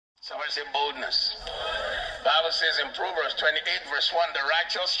Somebody say boldness. Bible says in Proverbs 28 verse 1, the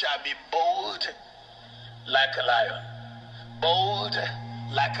righteous shall be bold like a lion. Bold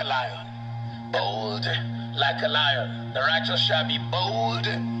like a lion. Bold like a lion. The righteous shall be bold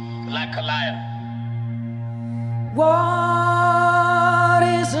like a lion. What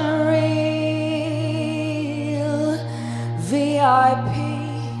is a real VIP?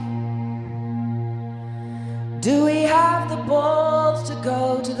 Do we have the balls to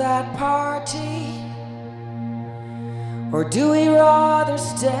go to that party? Or do we rather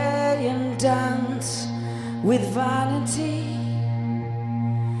stay and dance with vanity?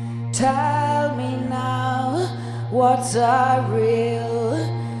 Tell me now, what's a real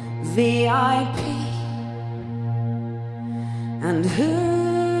VIP? And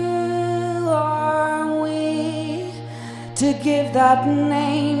who are we to give that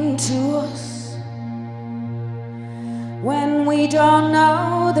name to us when we don't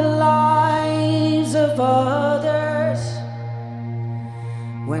know the lives of others,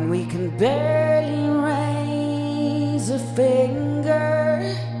 when we can barely raise a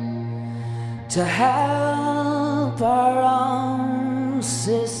finger to help our own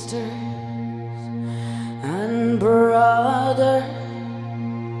sisters and brothers?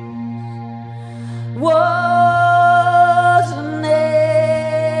 Wasn't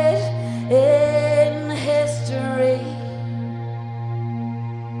it in history?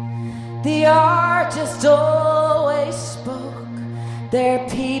 The artist always spoke their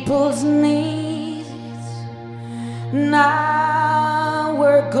people's needs. Now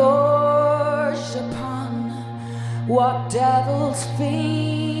we're gorged upon what devils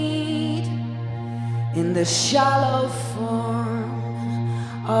feed in the shallow form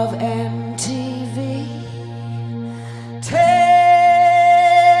of MTV, telling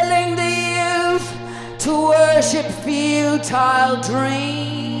the youth to worship futile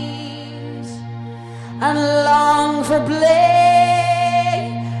dreams and long for blame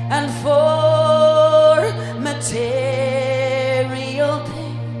and for material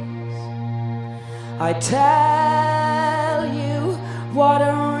things. I tell you what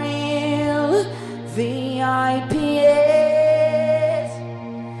a real VIP is,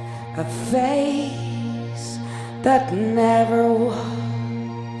 a face that never was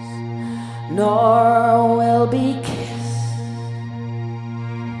nor will be kissed.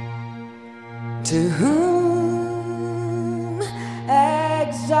 To whom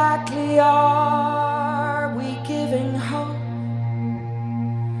exactly are we giving hope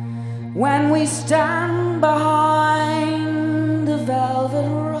when we stand behind the velvet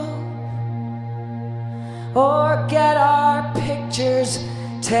rope, or get our pictures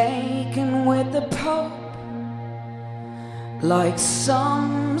taken with the Pope like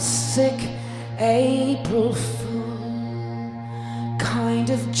some sick April Fool kind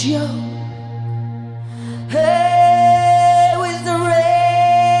of joke? Hey, with the real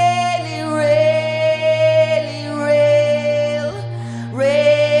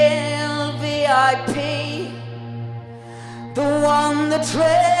VIP, the one the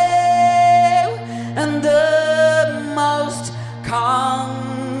trail and the most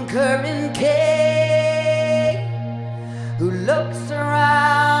conquering king, who looks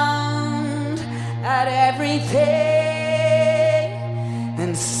around at everything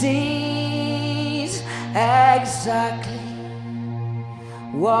and sees exactly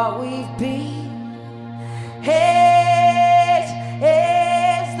what we've been.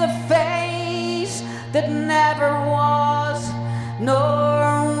 It's the face that never was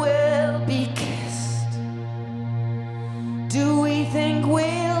nor will be kissed. Do we think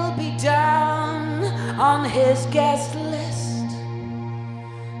we'll be down on his guest list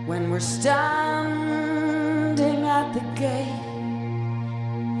when we're standing at the gate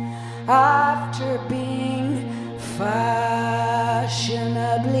after being fashionably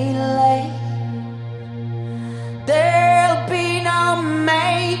late? There'll be no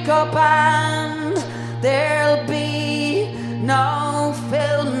makeup and there'll be no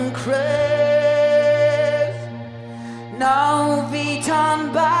film crew, no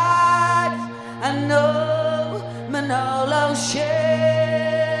Vuitton bags and no Manolo shoes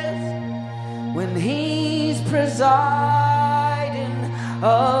when he's presiding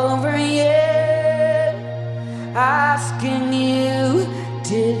over you, asking you,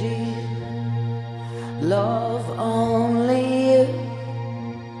 did you love only you,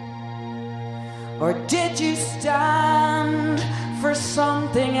 or did you stand for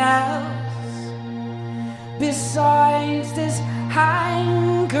something else besides this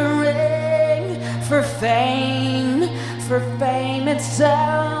hankering for fame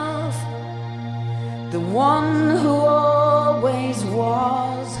itself? The one who always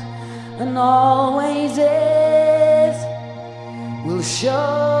was and always is, will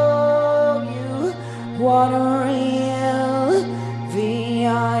show you what a real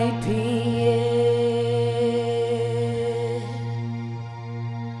VIP is.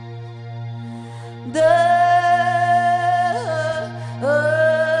 The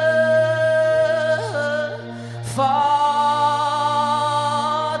fatherland,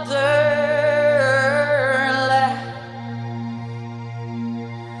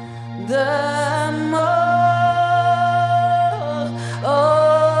 the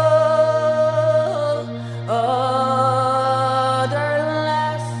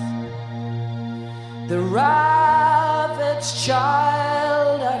otherless, the ravaged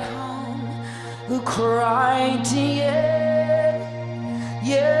child at home who cried to you,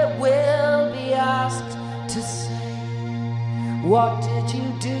 you will be asked to say, what did you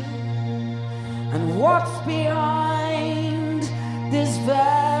do? And what's behind this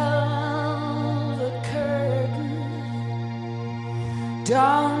velvet curtain?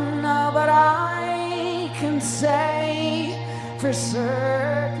 Don't know, but I can say for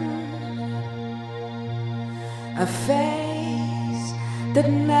certain, a face that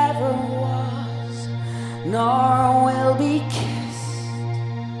never was nor will be kissed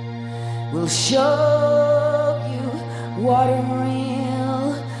will show you what a real